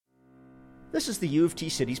This is the U of T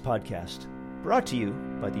Cities podcast, brought to you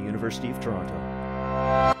by the University of Toronto.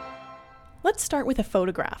 Let's start with a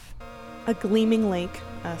photograph. A gleaming lake,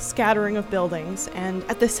 a scattering of buildings, and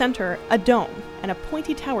at the center, a dome and a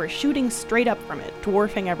pointy tower shooting straight up from it,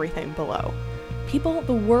 dwarfing everything below. People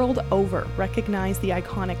the world over recognize the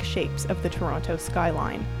iconic shapes of the Toronto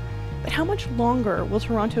skyline. But how much longer will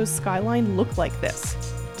Toronto's skyline look like this?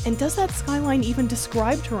 And does that skyline even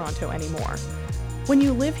describe Toronto anymore? When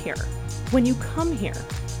you live here, when you come here,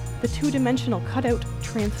 the two-dimensional cutout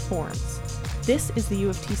transforms. This is the U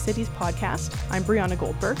of T Cities podcast. I'm Brianna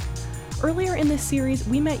Goldberg. Earlier in this series,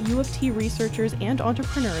 we met U of T researchers and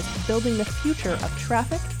entrepreneurs building the future of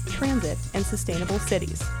traffic, transit, and sustainable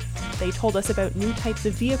cities. They told us about new types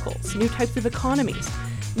of vehicles, new types of economies,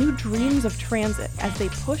 new dreams of transit as they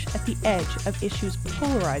push at the edge of issues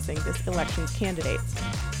polarizing this election's candidates.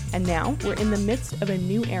 And now we're in the midst of a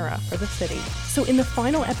new era for the city. So in the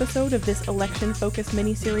final episode of this election-focused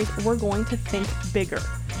miniseries, we're going to think bigger,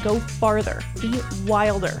 go farther, be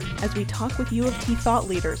wilder, as we talk with U of T thought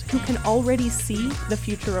leaders who can already see the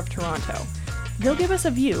future of Toronto. They'll give us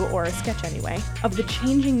a view, or a sketch anyway, of the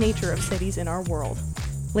changing nature of cities in our world.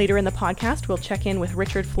 Later in the podcast, we'll check in with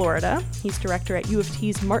Richard Florida. He's director at U of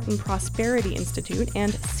T's Martin Prosperity Institute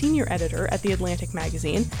and senior editor at The Atlantic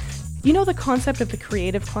magazine. You know the concept of the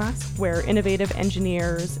creative class, where innovative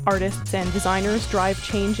engineers, artists, and designers drive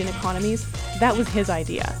change in economies? That was his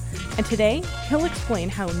idea. And today, he'll explain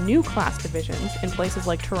how new class divisions in places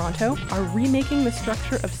like Toronto are remaking the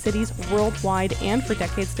structure of cities worldwide and for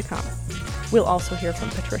decades to come. We'll also hear from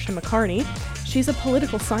Patricia McCarney. She's a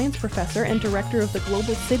political science professor and director of the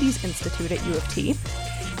Global Cities Institute at U of T.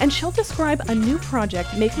 And she'll describe a new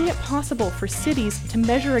project making it possible for cities to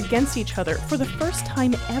measure against each other for the first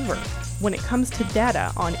time ever when it comes to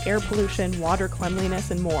data on air pollution, water cleanliness,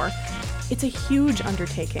 and more. It's a huge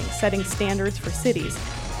undertaking setting standards for cities,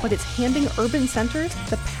 but it's handing urban centers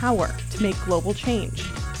the power to make global change.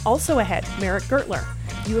 Also ahead, Merrick Gertler,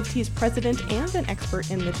 U of T's president and an expert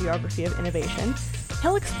in the geography of innovation.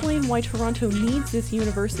 He'll explain why Toronto needs this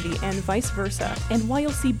university and vice versa, and why you'll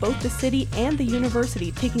see both the city and the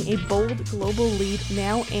university taking a bold global lead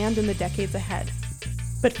now and in the decades ahead.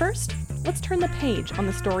 But first, let's turn the page on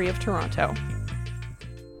the story of Toronto.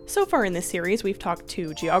 So far in this series, we've talked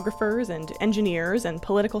to geographers and engineers and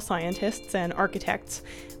political scientists and architects,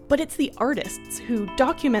 but it's the artists who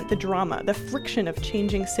document the drama, the friction of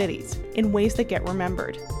changing cities in ways that get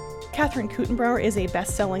remembered. Catherine Kuttenbauer is a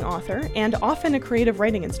best-selling author and often a creative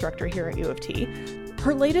writing instructor here at U of T.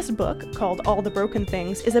 Her latest book, called All the Broken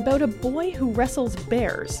Things, is about a boy who wrestles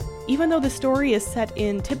bears, even though the story is set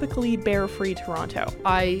in typically bear-free Toronto.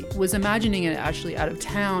 I was imagining it actually out of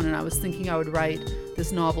town, and I was thinking I would write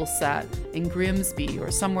this novel set in Grimsby or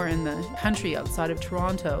somewhere in the country outside of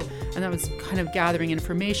Toronto. And I was kind of gathering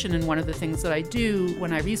information, and one of the things that I do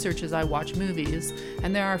when I research is I watch movies.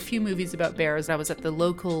 And there are a few movies about bears. I was at the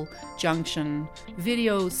local Junction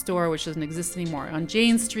video store, which doesn't exist anymore, on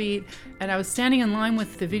Jane Street, and I was standing in line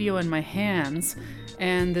with the video in my hands,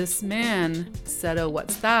 and this man said, "Oh,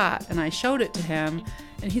 what's that?" And I showed it to him,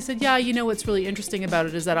 and he said, "Yeah, you know what's really interesting about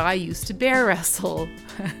it is that I used to bear wrestle."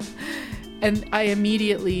 And I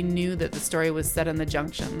immediately knew that the story was set in the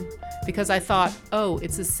Junction, because I thought, oh,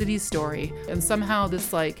 it's a city story. And somehow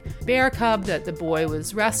this bear cub that the boy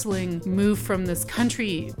was wrestling moved from this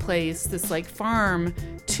country place, this farm,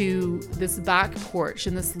 to this back porch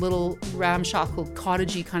in this little ramshackle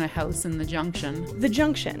cottagey kind of house in the Junction. The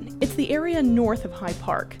Junction, it's the area north of High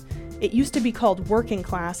Park. It used to be called working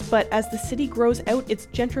class, but as the city grows out, it's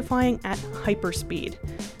gentrifying at hyperspeed.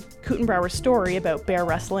 Kuttenbauer's story about bear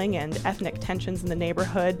wrestling and ethnic tensions in the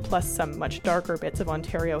neighborhood, plus some much darker bits of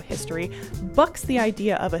Ontario history, bucks the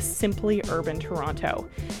idea of a simply urban Toronto.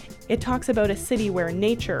 It talks about a city where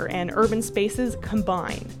nature and urban spaces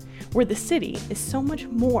combine, where the city is so much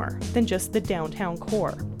more than just the downtown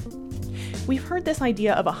core. We've heard this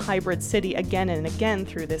idea of a hybrid city again and again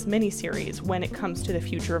through this miniseries when it comes to the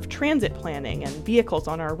future of transit planning and vehicles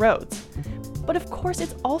on our roads. But of course,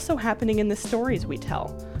 it's also happening in the stories we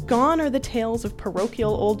tell. Gone are the tales of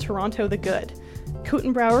parochial old Toronto the Good.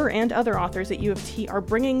 Kuttenbauer and other authors at U of T are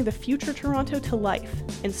bringing the future Toronto to life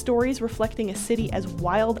in stories reflecting a city as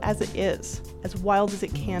wild as it is, as wild as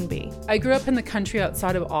it can be. I grew up in the country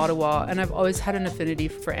outside of Ottawa, and I've always had an affinity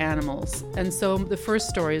for animals. And so the first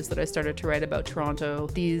stories that I started to write about Toronto,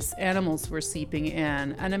 these animals were seeping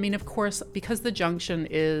in. And I mean, of course, because the Junction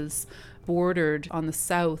is bordered on the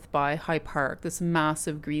south by High Park, this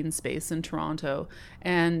massive green space in Toronto,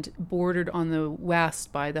 and bordered on the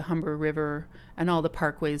west by the Humber River and all the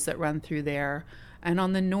parkways that run through there. And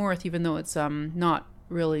on the north, even though it's not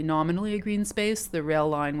really nominally a green space, the rail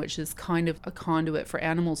line, which is kind of a conduit for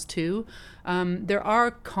animals too. There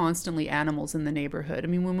are constantly animals in the neighborhood. I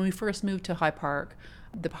mean, when we first moved to High Park,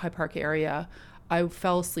 the High Park area, I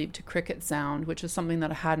fell asleep to cricket sound, which is something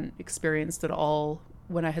that I hadn't experienced at all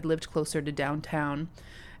when I had lived closer to downtown.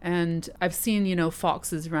 And I've seen,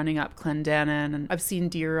 foxes running up Clendenin, and I've seen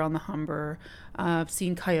deer on the Humber. I've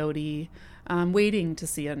seen coyote. I'm waiting to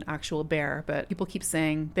see an actual bear, but people keep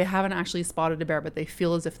saying they haven't actually spotted a bear, but they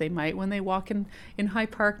feel as if they might when they walk in High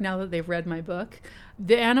Park now that they've read my book.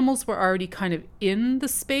 The animals were already kind of in the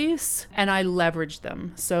space, and I leveraged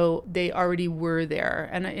them. So they already were there.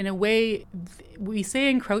 And in a way, we say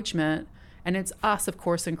encroachment, and it's us, of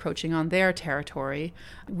course, encroaching on their territory.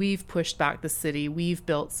 We've pushed back the city, we've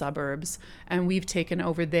built suburbs, and we've taken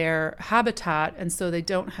over their habitat, and so they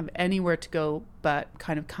don't have anywhere to go but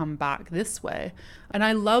kind of come back this way. And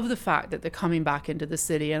I love the fact that they're coming back into the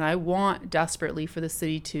city, and I want desperately for the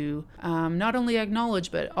city to not only acknowledge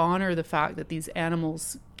but honor the fact that these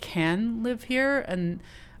animals can live here, and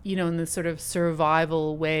in the sort of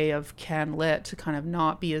survival way of CanLit, to kind of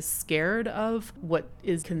not be as scared of what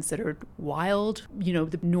is considered wild,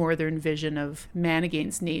 the northern vision of man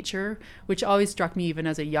against nature, which always struck me even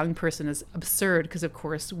as a young person as absurd, because of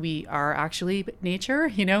course we are actually nature,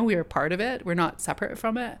 we are part of it, we're not separate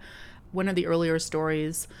from it. One of the earlier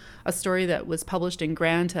stories, a story that was published in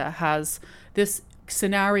Granta, has this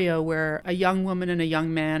scenario where a young woman and a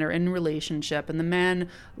young man are in a relationship, and the man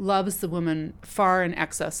loves the woman far in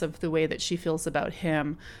excess of the way that she feels about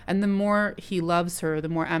him. And the more he loves her, the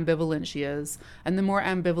more ambivalent she is. And the more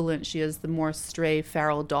ambivalent she is, the more stray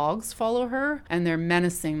feral dogs follow her, and they're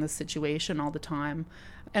menacing the situation all the time.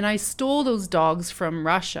 And I stole those dogs from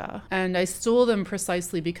Russia, and I stole them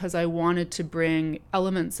precisely because I wanted to bring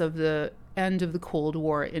elements of the end of the Cold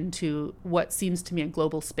War into what seems to me a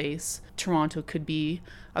global space. Toronto could be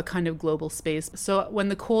a kind of global space. So when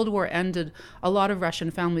the Cold War ended, a lot of Russian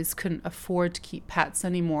families couldn't afford to keep pets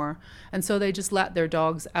anymore. And so they just let their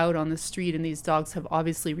dogs out on the street, and these dogs have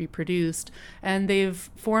obviously reproduced. And they've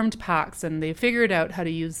formed packs, and they've figured out how to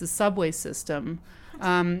use the subway system.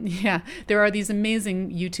 There are these amazing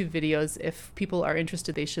YouTube videos. If people are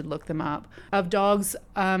interested, they should look them up, of dogs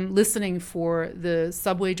listening for the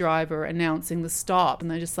subway driver announcing the stop, and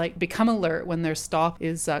they just become alert when their stop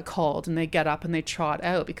is called, and they get up and they trot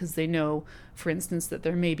out because they know, for instance, that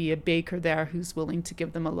there may be a baker there who's willing to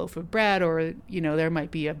give them a loaf of bread, or there might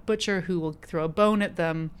be a butcher who will throw a bone at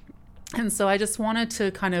them. And so I just wanted to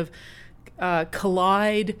kind of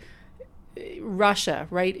collide Russia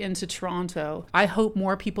right into Toronto. I hope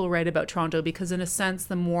more people write about Toronto, because in a sense,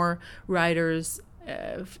 the more writers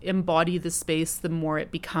embody the space, the more it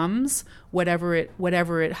becomes whatever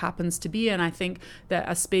it happens to be. And I think that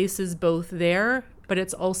a space is both there, but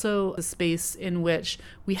it's also a space in which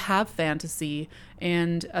we have fantasy,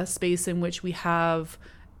 and a space in which we have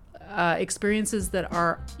experiences that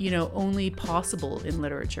are, only possible in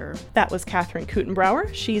literature. That was Catherine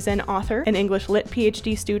Kutenbrauer. She's an author, an English Lit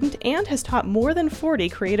PhD student, and has taught more than 40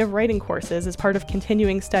 creative writing courses as part of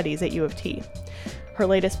continuing studies at U of T. Her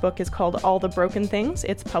latest book is called All the Broken Things.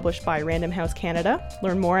 It's published by Random House Canada.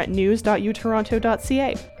 Learn more at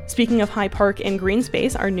news.utoronto.ca. Speaking of High Park and green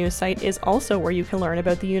space, our news site is also where you can learn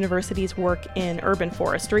about the university's work in urban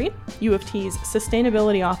forestry, U of T's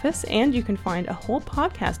sustainability office, and you can find a whole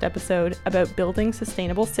podcast episode about building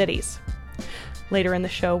sustainable cities. Later in the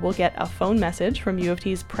show, we'll get a phone message from U of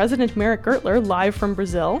T's President Merrick Gertler live from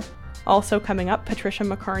Brazil. Also coming up, Patricia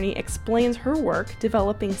McCarney explains her work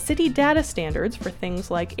developing city data standards for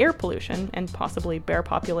things like air pollution and possibly bear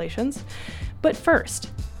populations. But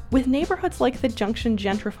first, with neighborhoods like the Junction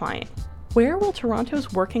gentrifying, where will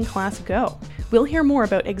Toronto's working class go? We'll hear more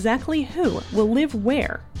about exactly who will live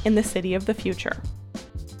where in the city of the future.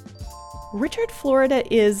 Richard Florida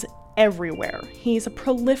is everywhere. He's a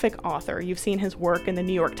prolific author. You've seen his work in the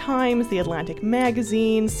New York Times, the Atlantic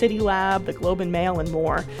Magazine, City Lab, the Globe and Mail, and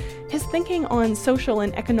more. His thinking on social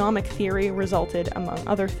and economic theory resulted, among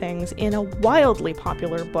other things, in a wildly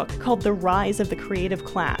popular book called The Rise of the Creative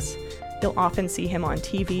Class. You'll often see him on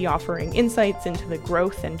TV offering insights into the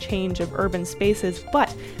growth and change of urban spaces,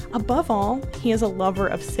 but above all, he is a lover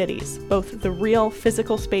of cities, both the real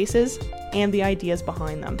physical spaces and the ideas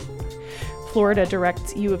behind them. Florida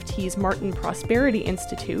directs U of T's Martin Prosperity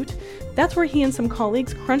Institute. That's where he and some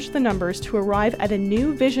colleagues crunch the numbers to arrive at a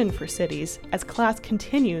new vision for cities as class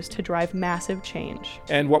continues to drive massive change.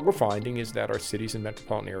 And what we're finding is that our cities and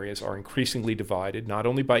metropolitan areas are increasingly divided, not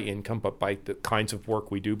only by income, but by the kinds of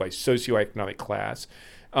work we do, by socioeconomic class.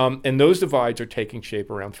 And those divides are taking shape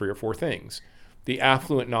around 3 or 4 things. the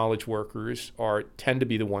affluent knowledge workers tend to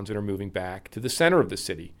be the ones that are moving back to the center of the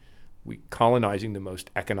city, colonizing the most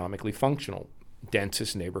economically functional,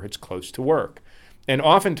 densest neighborhoods close to work. And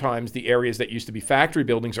oftentimes, the areas that used to be factory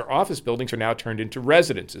buildings or office buildings are now turned into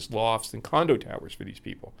residences, lofts, and condo towers for these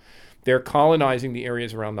people. They're colonizing the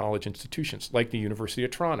areas around knowledge institutions, like the University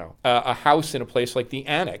of Toronto. A house in a place like the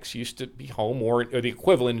Annex used to be home or the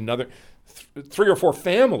equivalent in another 3 or 4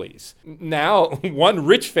 families. Now, one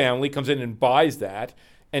rich family comes in and buys that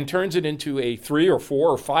and turns it into a 3 or 4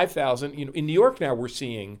 or 5,000. In New York now, we're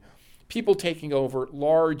seeing people taking over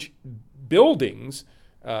large buildings,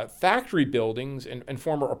 factory buildings and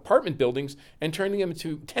former apartment buildings, and turning them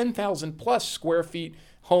into 10,000 plus square feet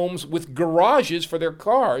homes with garages for their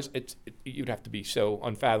cars. You'd have to be so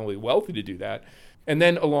unfathomably wealthy to do that. And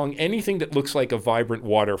then along anything that looks like a vibrant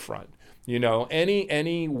waterfront,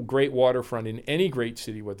 any great waterfront in any great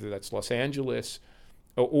city, whether that's Los Angeles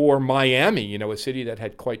or Miami, a city that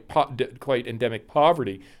had quite endemic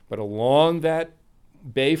poverty, but along that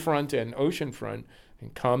bayfront and oceanfront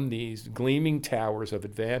come these gleaming towers of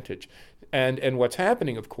advantage. And what's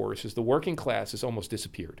happening, of course, is the working class has almost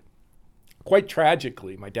disappeared. Quite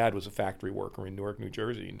tragically, my dad was a factory worker in Newark, New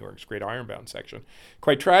Jersey, in Newark's Great Ironbound section.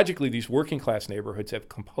 Quite tragically, these working class neighborhoods have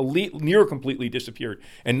near completely disappeared.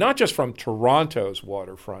 And not just from Toronto's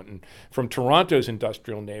waterfront and from Toronto's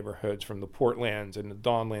industrial neighborhoods, from the Portlands and the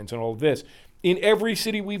Dawnlands and all of this. In every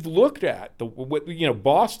city we've looked at,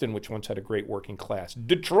 Boston, which once had a great working class,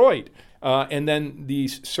 Detroit, and then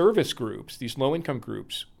these service groups, these low-income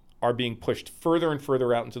groups, are being pushed further and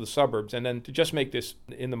further out into the suburbs. And then to just make this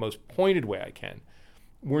in the most pointed way I can,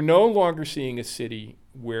 we're no longer seeing a city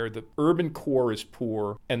where the urban core is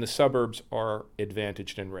poor and the suburbs are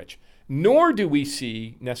advantaged and rich. Nor do we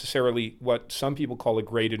see necessarily what some people call a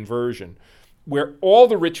great inversion, where all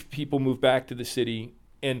the rich people move back to the city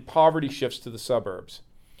and poverty shifts to the suburbs.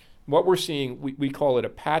 What we're seeing, we call it a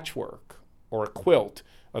patchwork or a quilt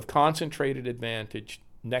of concentrated advantage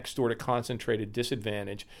next door to concentrated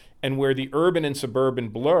disadvantage, and where the urban and suburban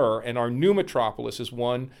blur, and our new metropolis is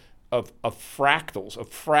one of fractals, of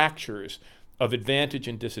fractures, of advantage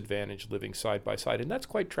and disadvantage living side by side. And that's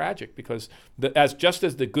quite tragic because just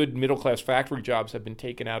as the good middle-class factory jobs have been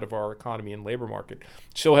taken out of our economy and labor market,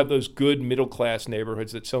 so have those good middle-class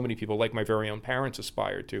neighborhoods that so many people, like my very own parents,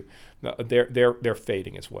 aspire to. They're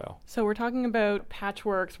fading as well. So we're talking about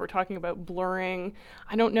patchworks, we're talking about blurring.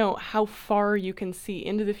 I don't know how far you can see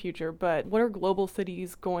into the future, but what are global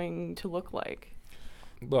cities going to look like?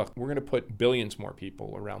 Look, we're going to put billions more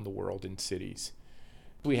people around the world in cities.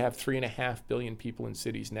 We have 3.5 billion people in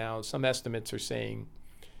cities now. Some estimates are saying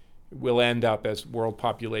we'll end up, as world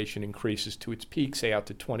population increases to its peak, say out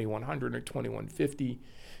to 2100 or 2150.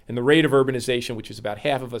 And the rate of urbanization, which is about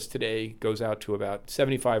half of us today, goes out to about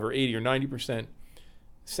 75 or 80 or 90%.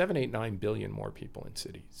 7, 8, 9 billion more people in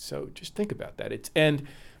cities. So just think about that. And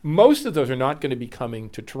most of those are not going to be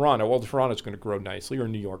coming to Toronto. Well, Toronto's going to grow nicely, or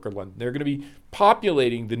New York or London. They're going to be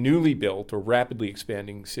populating the newly built or rapidly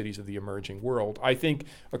expanding cities of the emerging world. I think,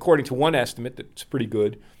 according to one estimate that's pretty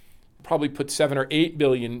good, probably put 7 or 8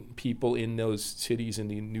 billion people in those cities in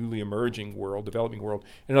the newly emerging world, developing world,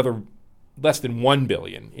 and another less than 1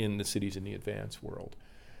 billion in the cities in the advanced world.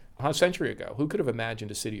 A century ago, who could have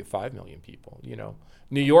imagined a city of 5 million people?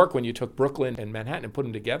 New York, when you took Brooklyn and Manhattan and put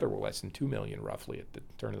them together, were less than 2 million roughly at the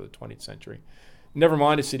turn of the 20th century. Never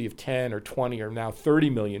mind a city of 10 or 20 or now 30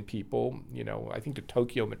 million people. I think the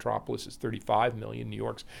Tokyo metropolis is 35 million. New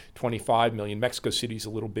York's 25 million. Mexico City's a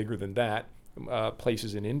little bigger than that.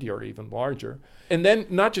 Places in India are even larger. And then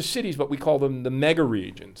not just cities, but we call them the mega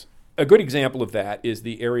regions. A good example of that is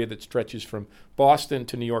the area that stretches from Boston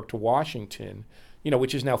to New York to Washington,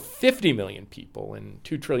 which is now 50 million people and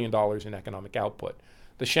 $2 trillion in economic output.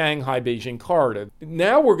 The Shanghai-Beijing corridor.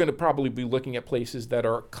 Now we're going to probably be looking at places that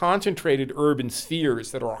are concentrated urban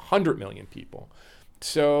spheres that are 100 million people.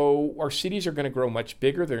 So our cities are going to grow much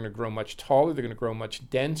bigger. They're going to grow much taller. They're going to grow much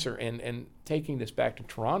denser. And taking this back to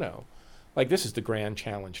Toronto, this is the grand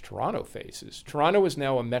challenge Toronto faces. Toronto is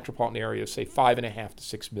now a metropolitan area of, say, 5.5 to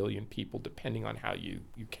 6 million people, depending on how you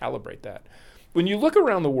calibrate that. When you look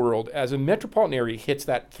around the world, as a metropolitan area hits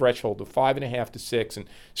that threshold of 5.5 to 6, and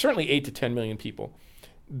certainly 8 to 10 million people,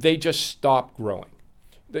 they just stop growing.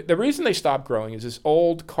 The reason they stop growing is this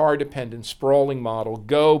old car-dependent, sprawling model: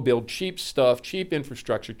 go build cheap stuff, cheap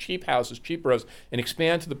infrastructure, cheap houses, cheap roads, and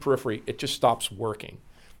expand to the periphery. It just stops working.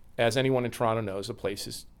 As anyone in Toronto knows, the place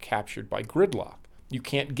is captured by gridlock. You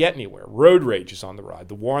can't get anywhere. Road rage is on the rise.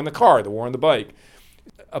 The war on the car, the war on the bike.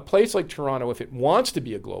 A place like Toronto, if it wants to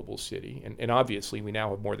be a global city, and obviously we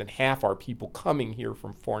now have more than half our people coming here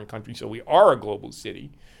from foreign countries, so we are a global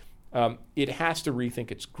city, it has to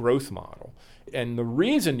rethink its growth model. And the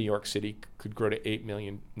reason New York City could grow to 8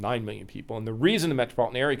 million, 9 million people, and the reason the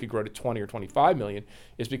metropolitan area could grow to 20 or 25 million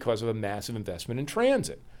is because of a massive investment in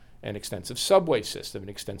transit, an extensive subway system, an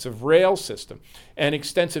extensive rail system, an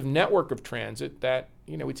extensive network of transit that,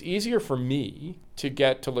 it's easier for me to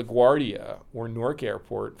get to LaGuardia or Newark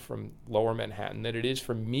Airport from Lower Manhattan than it is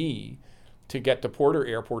for me to get to Porter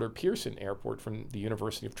Airport or Pearson Airport from the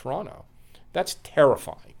University of Toronto. That's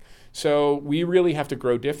terrifying. So we really have to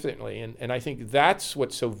grow differently. And I think that's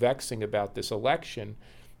what's so vexing about this election.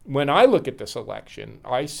 When I look at this election,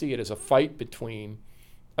 I see it as a fight between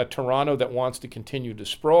a Toronto that wants to continue to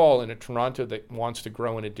sprawl and a Toronto that wants to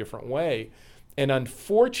grow in a different way. And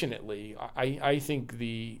unfortunately, I think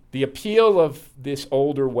the appeal of this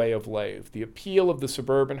older way of life, the appeal of the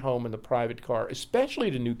suburban home and the private car, especially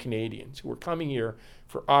to new Canadians who are coming here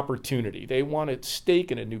for opportunity. They want a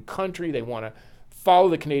stake in a new country. They want to follow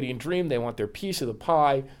the Canadian dream. They want their piece of the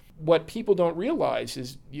pie. What people don't realize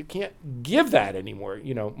is you can't give that anymore.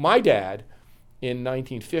 My dad in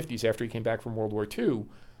 1950s, after he came back from World War II,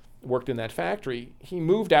 worked in that factory. He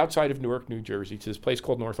moved outside of Newark, New Jersey to this place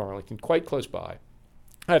called North Arlington, quite close by.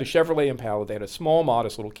 I had a Chevrolet Impala. They had a small,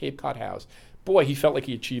 modest little Cape Cod house. Boy, he felt like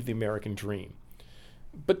he achieved the American dream.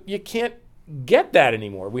 But you can't get that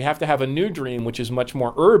anymore. We have to have a new dream, which is much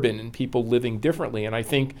more urban and people living differently. And I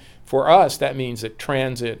think for us, that means that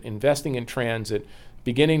transit, investing in transit,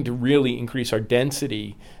 beginning to really increase our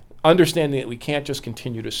density, understanding that we can't just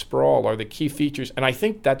continue to sprawl are the key features. And I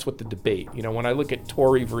think that's what the debate, when I look at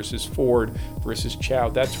Tory versus Ford versus Chow,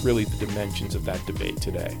 that's really the dimensions of that debate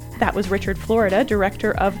today. That was Richard Florida,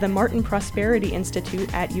 director of the Martin Prosperity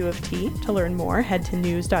Institute at U of T. To learn more, head to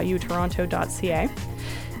news.utoronto.ca.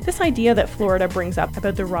 This idea that Florida brings up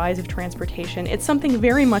about the rise of transportation, it's something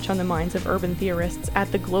very much on the minds of urban theorists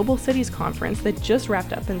at the Global Cities Conference that just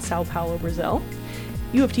wrapped up in Sao Paulo, Brazil.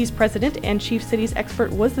 U of T's president and chief cities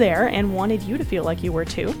expert was there and wanted you to feel like you were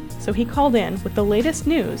too, so he called in with the latest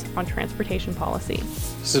news on transportation policy.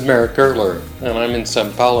 This is Merritt Gertler, and I'm in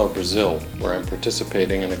Sao Paulo, Brazil, where I'm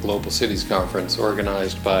participating in a Global Cities Conference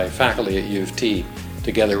organized by faculty at U of T,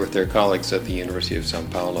 together with their colleagues at the University of Sao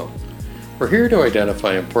Paulo. We're here to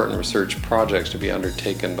identify important research projects to be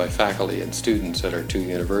undertaken by faculty and students at our two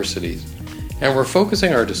universities, and we're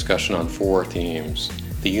focusing our discussion on 4 themes: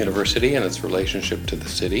 the university and its relationship to the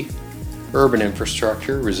city, urban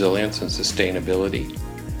infrastructure, resilience and sustainability,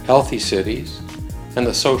 healthy cities, and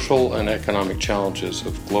the social and economic challenges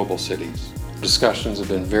of global cities. Discussions have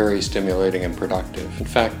been very stimulating and productive. In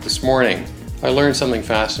fact, this morning, I learned something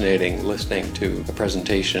fascinating listening to a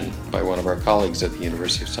presentation by one of our colleagues at the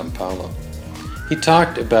University of Sao Paulo. He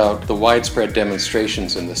talked about the widespread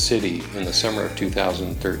demonstrations in the city in the summer of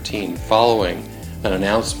 2013 following an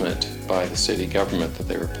announcement by the city government that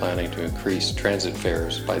they were planning to increase transit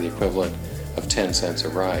fares by the equivalent of 10 cents a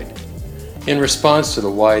ride. In response to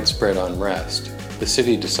the widespread unrest, the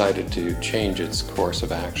city decided to change its course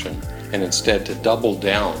of action and instead to double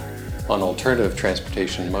down on alternative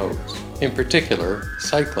transportation modes, in particular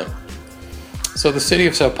cycling. So the city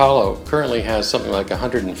of Sao Paulo currently has something like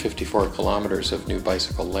 154 kilometers of new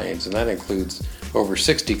bicycle lanes, and that includes over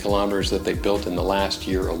 60 kilometers that they built in the last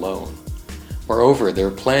year alone. Moreover, their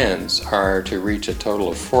plans are to reach a total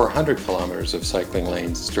of 400 kilometers of cycling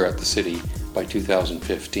lanes throughout the city by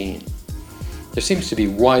 2015. There seems to be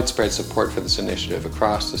widespread support for this initiative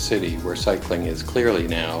across the city, where cycling is clearly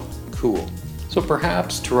now cool. So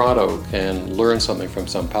perhaps Toronto can learn something from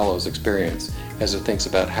Sao Paulo's experience as it thinks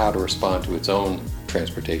about how to respond to its own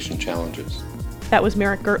transportation challenges. That was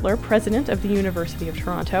Merritt Gertler, president of the University of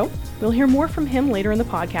Toronto. We'll hear more from him later in the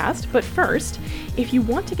podcast, but first, if you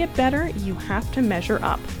want to get better, you have to measure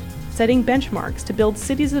up. Setting benchmarks to build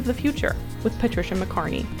cities of the future with Patricia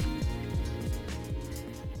McCarney.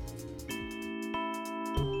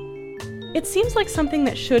 It seems like something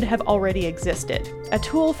that should have already existed. A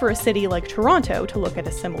tool for a city like Toronto to look at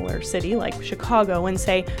a similar city like Chicago and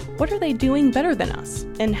say, what are they doing better than us?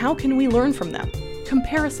 And how can we learn from them?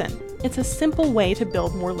 Comparison. It's a simple way to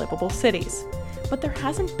build more livable cities. But there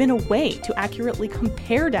hasn't been a way to accurately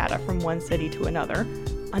compare data from one city to another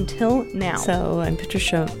until now. So I'm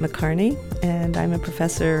Patricia McCarney, and I'm a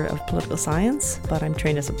professor of political science, but I'm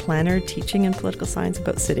trained as a planner teaching in political science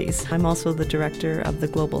about cities. I'm also the director of the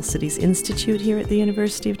Global Cities Institute here at the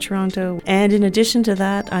University of Toronto. And in addition to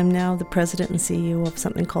that, I'm now the president and CEO of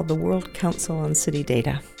something called the World Council on City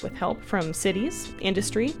Data. With help from cities,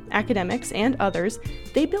 industry, academics, and others,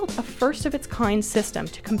 they built a first-of-its-kind system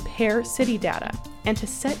to compare city data and to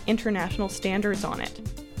set international standards on it.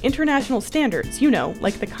 International standards,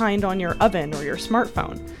 like the kind on your oven or your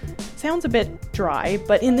smartphone. sounds a bit dry,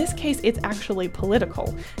 but in this case, it's actually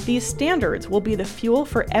political. These standards will be the fuel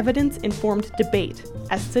for evidence-informed debate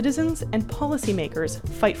as citizens and policymakers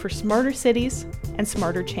fight for smarter cities and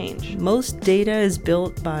smarter change. Most data is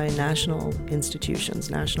built by national institutions,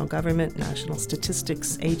 national government, national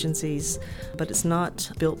statistics agencies, but it's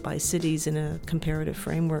not built by cities in a comparative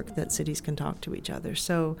framework that cities can talk to each other.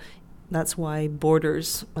 So that's why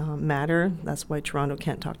borders matter. That's why Toronto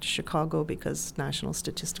can't talk to Chicago, because national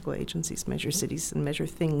statistical agencies measure cities and measure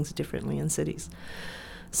things differently in cities.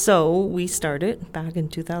 So we started back in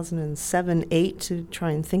 2007-8 to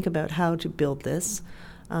try and think about how to build this.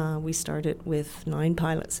 We started with 9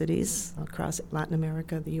 pilot cities across Latin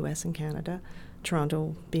America, the US, and Canada.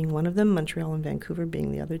 Toronto being one of them, Montreal and Vancouver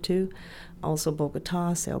being the other 2. Also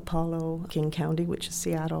Bogota, Sao Paulo, King County, which is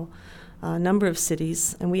Seattle. A number of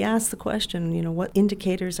cities, and we asked the question, what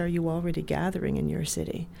indicators are you already gathering in your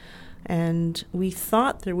city? And we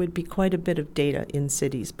thought there would be quite a bit of data in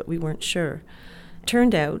cities, but we weren't sure.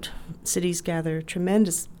 Turned out, cities gather a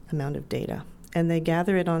tremendous amount of data, and they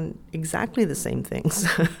gather it on exactly the same things.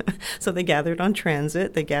 So they gather it on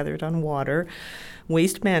transit, they gather it on water,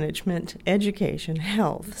 waste management, education,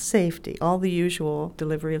 health, safety, all the usual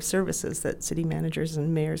delivery of services that city managers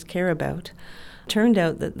and mayors care about. Turned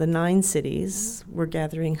out that the 9 cities were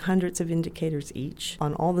gathering hundreds of indicators each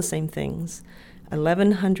on all the same things.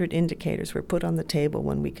 1,100 indicators were put on the table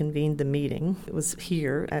when we convened the meeting. It was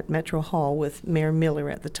here at Metro Hall with Mayor Miller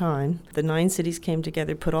at the time. The 9 cities came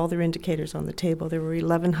together, put all their indicators on the table. There were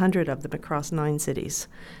 1,100 of them across 9 cities,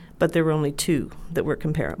 but there were only 2 that were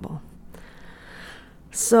comparable.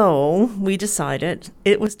 So we decided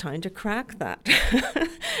it was time to crack that.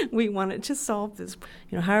 We wanted to solve this.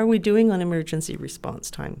 How are we doing on emergency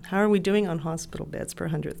response time? How are we doing on hospital beds per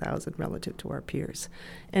 100,000 relative to our peers?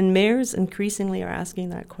 And mayors increasingly are asking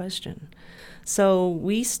that question. So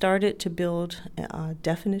we started to build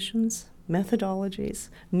definitions, methodologies,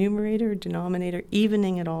 numerator, denominator,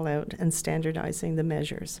 evening it all out and standardizing the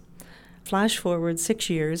measures. Flash forward 6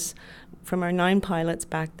 years. From our 9 pilots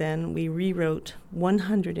back then, we rewrote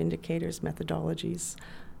 100 indicators, methodologies,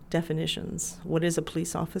 definitions. What is a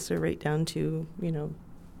police officer, right down to,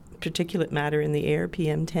 particulate matter in the air,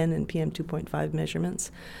 PM10 and PM2.5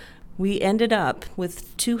 measurements. We ended up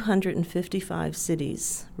with 255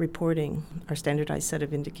 cities reporting our standardized set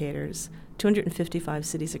of indicators, 255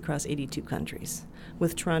 cities across 82 countries,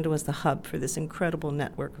 with Toronto as the hub for this incredible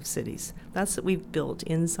network of cities. That's what we've built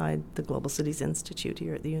inside the Global Cities Institute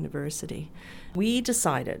here at the university. We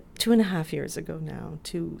decided 2.5 years ago now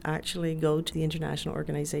to actually go to the International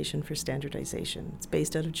Organization for Standardization. It's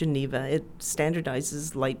based out of Geneva. It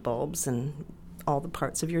standardizes light bulbs and all the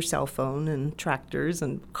parts of your cell phone and tractors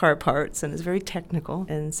and car parts, and is very technical,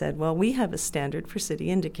 and said, well, we have a standard for city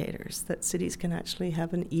indicators that cities can actually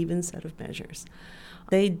have an even set of measures.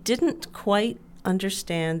 They didn't quite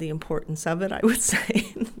understand the importance of it, I would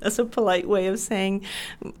say. That's a polite way of saying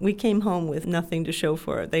we came home with nothing to show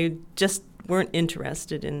for it. They just weren't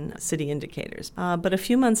interested in city indicators. But a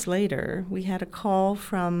few months later, we had a call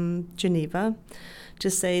from Geneva to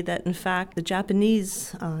say that, in fact, the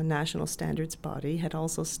Japanese national standards body had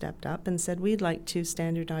also stepped up and said, we'd like to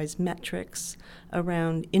standardize metrics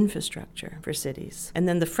around infrastructure for cities. And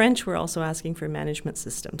then the French were also asking for a management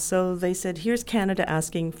system. So they said, here's Canada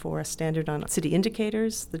asking for a standard on city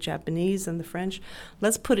indicators, the Japanese and the French.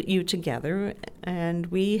 Let's put you together. And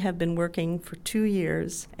we have been working for 2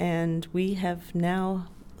 years, and we have now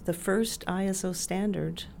the first ISO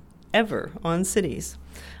standard ever on cities.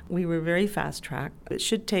 We were very fast-tracked. It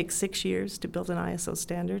should take 6 years to build an ISO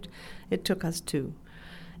standard. It took us 2.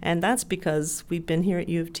 And that's because we've been here at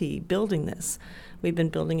U of T building this. We've been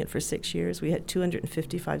building it for 6 years. We had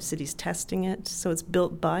 255 cities testing it. So it's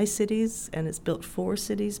built by cities, and it's built for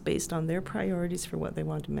cities based on their priorities for what they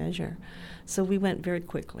want to measure. So we went very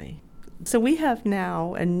quickly. So we have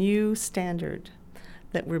now a new standard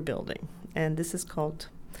that we're building, and this is called,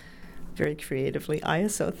 very creatively,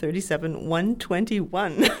 ISO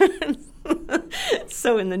 37121.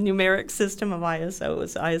 So in the numeric system of ISO, it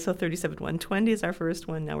was ISO 37120 is our first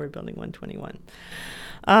one. Now we're building 121.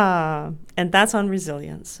 And that's on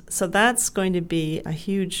resilience. So that's going to be a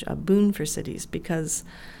huge boon for cities, because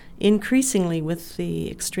increasingly with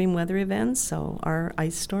the extreme weather events, so our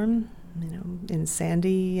ice storm, in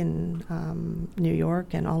Sandy and New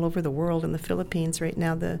York and all over the world, in the Philippines right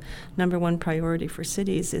now, the number one priority for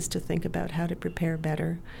cities is to think about how to prepare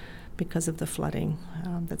better because of the flooding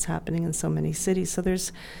that's happening in so many cities. So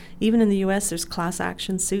there's, even in the U.S., there's class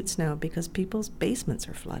action suits now because people's basements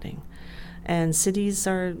are flooding. And cities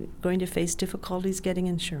are going to face difficulties getting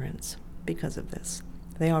insurance because of this.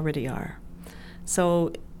 They already are.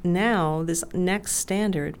 So now this next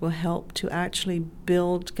standard will help to actually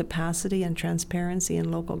build capacity and transparency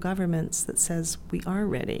in local governments that says we are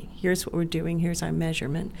ready. Here's what we're doing. Here's our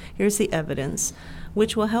measurement. Here's the evidence,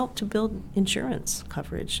 which will help to build insurance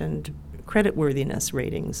coverage and creditworthiness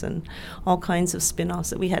ratings and all kinds of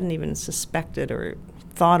spin-offs that we hadn't even suspected or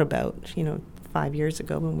thought about, 5 years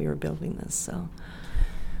ago when we were building this.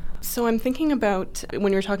 So I'm thinking about,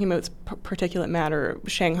 when you're talking about particulate matter,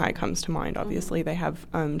 Shanghai comes to mind, obviously. They have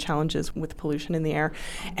challenges with pollution in the air.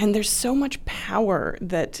 And there's so much power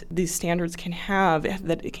that these standards can have,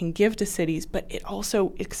 that it can give to cities, but it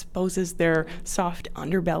also exposes their soft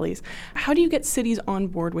underbellies. How do you get cities on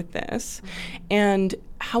board with this? And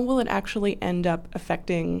how will it actually end up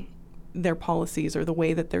affecting their policies or the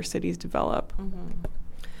way that their cities develop? Mm-hmm.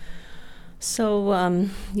 So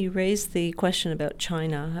you raised the question about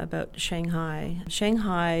China, about Shanghai.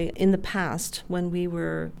 Shanghai, in the past, when we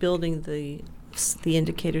were building the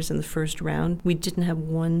indicators in the first round, we didn't have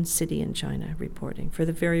one city in China reporting, for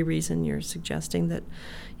the very reason you're suggesting, that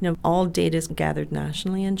all data is gathered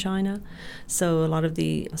nationally in China. So a lot of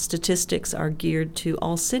the statistics are geared to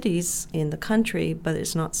all cities in the country, but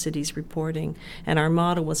it's not cities reporting. And our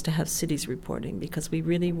model was to have cities reporting because we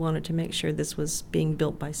really wanted to make sure this was being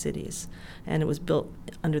built by cities, and it was built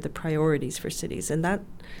under the priorities for cities. And that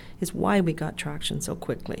is why we got traction so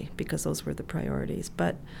quickly, because those were the priorities.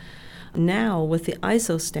 But now, with the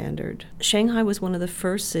ISO standard, Shanghai was one of the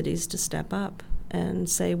first cities to step up and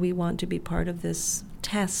say, we want to be part of this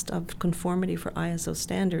test of conformity for ISO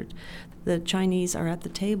standard. The Chinese are at the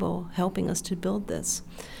table helping us to build this.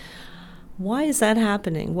 Why is that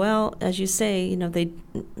happening? Well, as you say,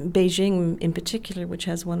 Beijing in particular, which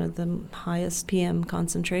has one of the highest PM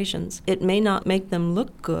concentrations, it may not make them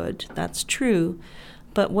look good, that's true.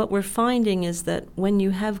 But what we're finding is that when you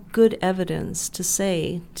have good evidence to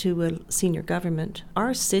say to a senior government,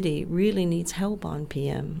 our city really needs help on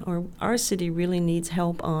PM, or our city really needs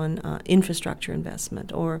help on infrastructure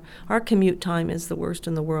investment, or our commute time is the worst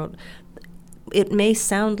in the world, it may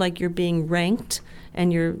sound like you're being ranked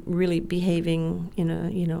and you're really behaving in a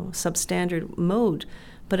substandard mode,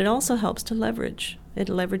 but it also helps to leverage. It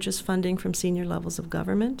leverages funding from senior levels of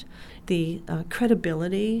government. The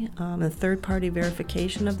credibility and third-party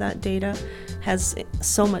verification of that data has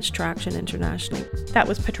so much traction internationally. That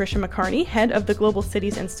was Patricia McCarney, head of the Global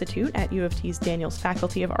Cities Institute at U of T's Daniels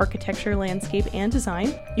Faculty of Architecture, Landscape, and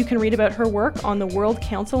Design. You can read about her work on the World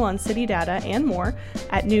Council on City Data and more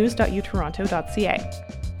at news.utoronto.ca.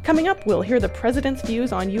 Coming up, we'll hear the president's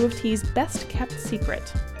views on U of T's best-kept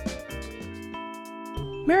secret.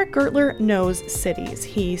 Merrick Gertler knows cities.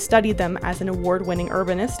 He studied them as an award-winning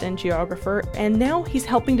urbanist and geographer, and now he's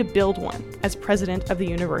helping to build one as president of the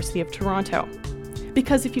University of Toronto.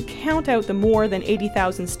 Because if you count out the more than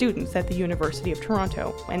 80,000 students at the University of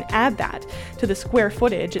Toronto and add that to the square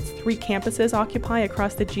footage its 3 campuses occupy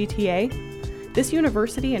across the GTA, this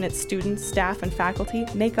university and its students, staff, and faculty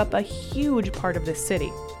make up a huge part of this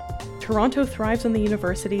city. Toronto thrives on the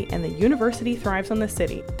university, and the university thrives on the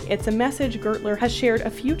city. It's a message Gertler has shared a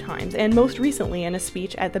few times, and most recently in a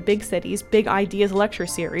speech at the Big Cities, Big Ideas lecture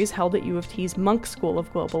series held at U of T's Munk School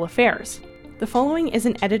of Global Affairs. The following is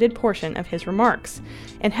an edited portion of his remarks.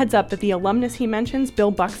 And heads up that the alumnus he mentions,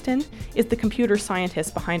 Bill Buxton, is the computer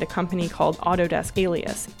scientist behind a company called Autodesk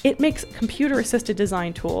Alias. It makes computer-assisted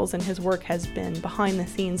design tools, and his work has been behind the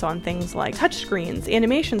scenes on things like touchscreens,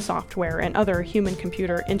 animation software, and other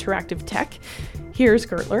human-computer interactive tech. Here's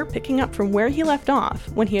Gertler picking up from where he left off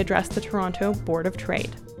when he addressed the Toronto Board of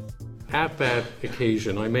Trade. At that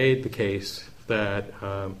occasion, I made the case that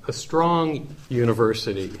a strong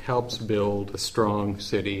university helps build a strong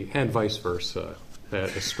city, and vice versa,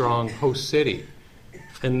 that a strong host city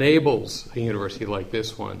enables a university like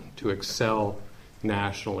this one to excel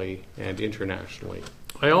nationally and internationally.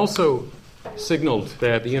 I also signaled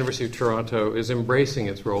that the University of Toronto is embracing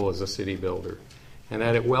its role as a city builder, and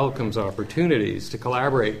that it welcomes opportunities to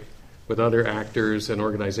collaborate with other actors and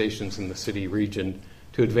organizations in the city region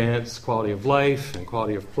to advance quality of life and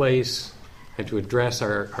quality of place, and to address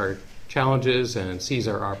our challenges and seize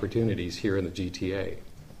our opportunities here in the GTA.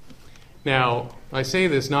 Now, I say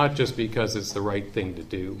this not just because it's the right thing to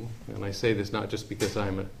do, and I say this not just because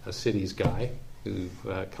I'm a cities guy who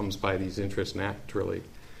comes by these interests naturally,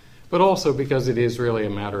 but also because it is really a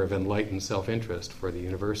matter of enlightened self-interest for the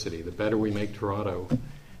university. The better we make Toronto,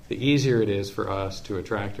 the easier it is for us to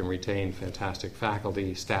attract and retain fantastic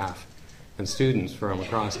faculty, staff, and students from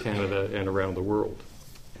across Canada and around the world.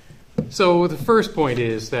 So the first point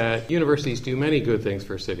is that universities do many good things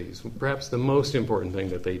for cities. Perhaps the most important thing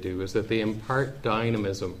that they do is that they impart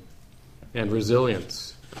dynamism and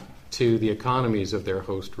resilience to the economies of their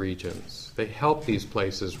host regions. They help these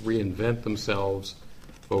places reinvent themselves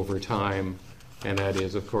over time, and that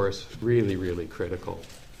is, of course, really, really critical.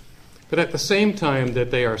 But at the same time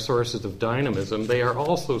that they are sources of dynamism, they are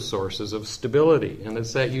also sources of stability, and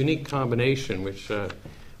it's that unique combination which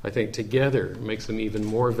I think together makes them even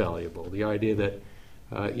more valuable. The idea that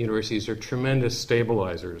universities are tremendous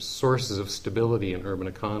stabilizers, sources of stability in urban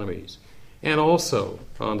economies, and also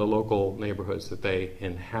on the local neighborhoods that they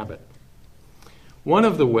inhabit. One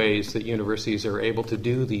of the ways that universities are able to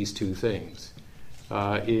do these two things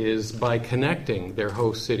is by connecting their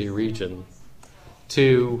host city region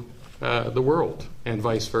to the world and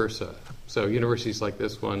vice versa. So universities like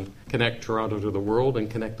this one connect Toronto to the world and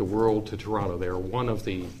connect the world to Toronto. They are one of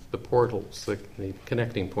the portals, the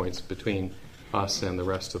connecting points between us and the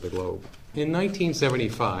rest of the globe. In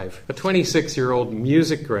 1975, a 26-year-old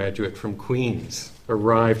music graduate from Queens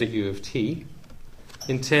arrived at U of T,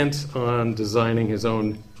 intent on designing his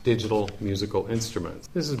own digital musical instruments.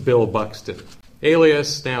 This is Bill Buxton.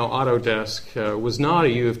 Alias, now Autodesk, was not a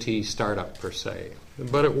U of T startup per se,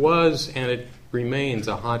 but it was and it remains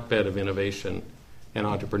a hotbed of innovation and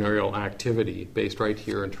entrepreneurial activity based right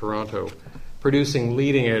here in Toronto, producing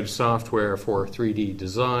leading-edge software for 3D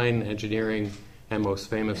design, engineering, and most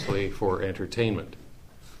famously for entertainment.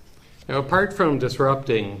 Now, apart from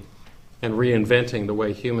disrupting and reinventing the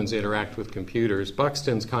way humans interact with computers,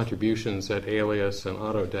 Buxton's contributions at Alias and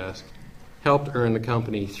Autodesk helped earn the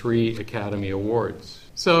company 3 Academy Awards.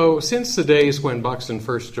 So, since the days when Buxton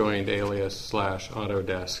first joined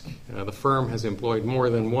Alias/Autodesk, the firm has employed more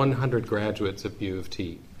than 100 graduates at U of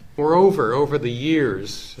T. Moreover, over the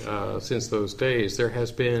years since those days, there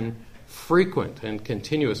has been frequent and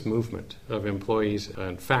continuous movement of employees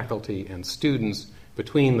and faculty and students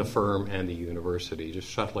between the firm and the university, just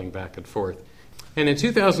shuttling back and forth. And in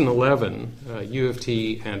 2011, U of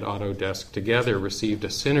T and Autodesk together received a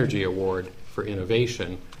Synergy Award for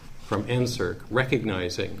Innovation from NSERC,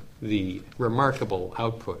 recognizing the remarkable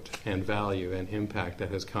output and value and impact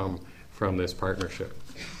that has come from this partnership.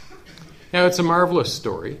 Now, it's a marvelous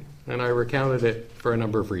story, and I recounted it for a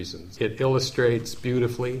number of reasons. It illustrates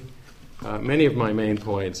beautifully many of my main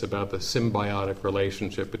points about the symbiotic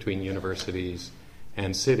relationship between universities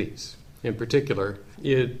and cities. In particular,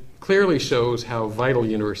 it clearly shows how vital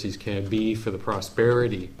universities can be for the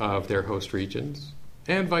prosperity of their host regions,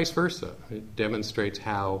 and vice versa. It demonstrates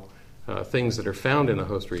how things that are found in a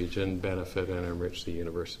host region benefit and enrich the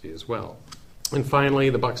university as well. And finally,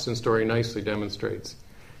 the Buxton story nicely demonstrates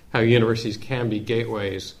how universities can be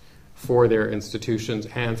gateways for their institutions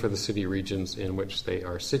and for the city regions in which they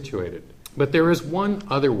are situated. But there is one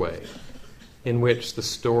other way in which the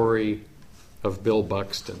story of Bill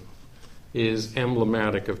Buxton is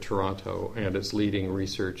emblematic of Toronto and its leading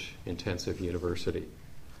research-intensive university.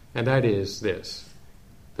 And that is this,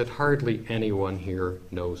 that hardly anyone here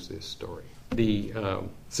knows this story. The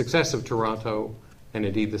success of Toronto, and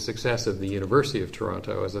indeed the success of the University of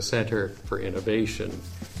Toronto as a center for innovation,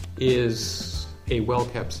 is a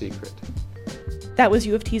well-kept secret. That was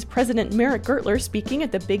U of T's President Merritt Gertler speaking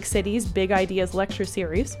at the Big Cities, Big Ideas lecture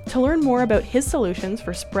series. To learn more about his solutions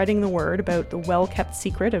for spreading the word about the well-kept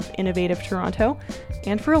secret of innovative Toronto,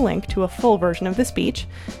 and for a link to a full version of the speech,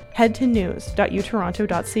 head to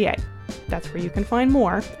news.utoronto.ca. That's where you can find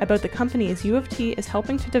more about the companies U of T is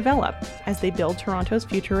helping to develop as they build Toronto's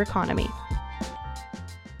future economy.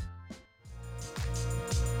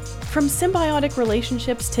 From symbiotic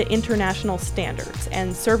relationships to international standards,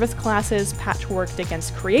 and service classes patchworked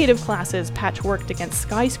against creative classes patchworked against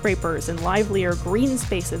skyscrapers and livelier green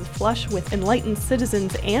spaces flush with enlightened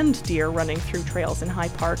citizens and deer running through trails in High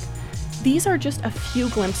Park, these are just a few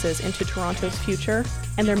glimpses into Toronto's future,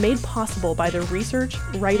 and they're made possible by the research,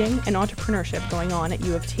 writing, and entrepreneurship going on at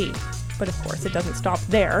U of T. But of course, it doesn't stop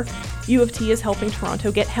there. U of T is helping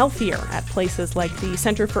Toronto get healthier at places like the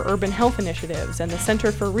Centre for Urban Health Initiatives and the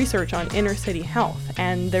Centre for Research on Inner City Health,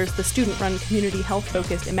 and there's the student-run community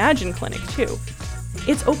health-focused Imagine Clinic too.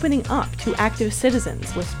 It's opening up to active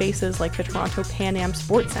citizens with spaces like the Toronto Pan Am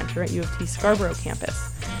Sports Centre at U of T's Scarborough campus.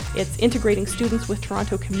 It's integrating students with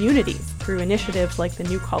Toronto communities through initiatives like the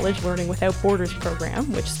new College Learning Without Borders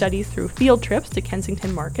program, which studies through field trips to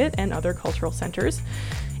Kensington Market and other cultural centres.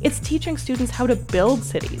 It's teaching students how to build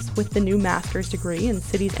cities with the new master's degree in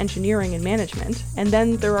cities engineering and management. And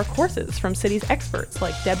then there are courses from cities experts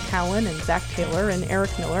like Deb Cowan and Zach Taylor and Eric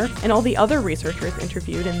Miller and all the other researchers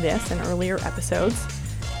interviewed in this and earlier episodes.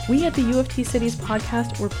 We at the U of T Cities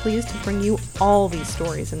podcast were pleased to bring you all these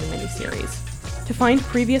stories in the mini-series. To find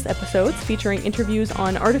previous episodes featuring interviews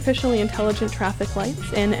on artificially intelligent traffic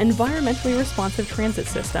lights and environmentally responsive transit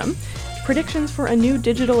system, predictions for a new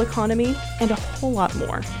digital economy, and a whole lot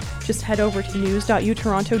more. Just head over to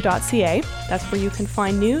news.utoronto.ca. That's where you can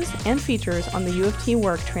find news and features on the U of T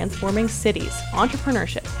work transforming cities,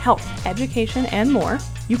 entrepreneurship, health, education, and more.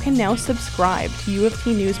 You can now subscribe to U of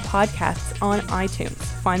T News podcasts on iTunes.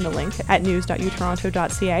 Find the link at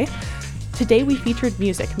news.utoronto.ca. Today we featured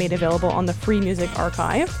music made available on the Free Music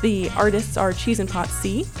Archive. The artists are Cheese and Pot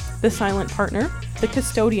C, The Silent Partner, The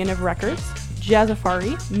Custodian of Records,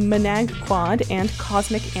 Jazzafari, Manag Quad, and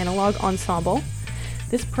Cosmic Analog Ensemble.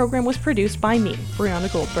 This program was produced by me,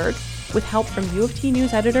 Brianna Goldberg, with help from U of T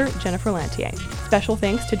News editor Jennifer Lantier. Special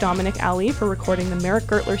thanks to Dominic Ali for recording the Merrick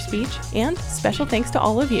Gertler speech, and special thanks to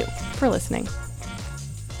all of you for listening.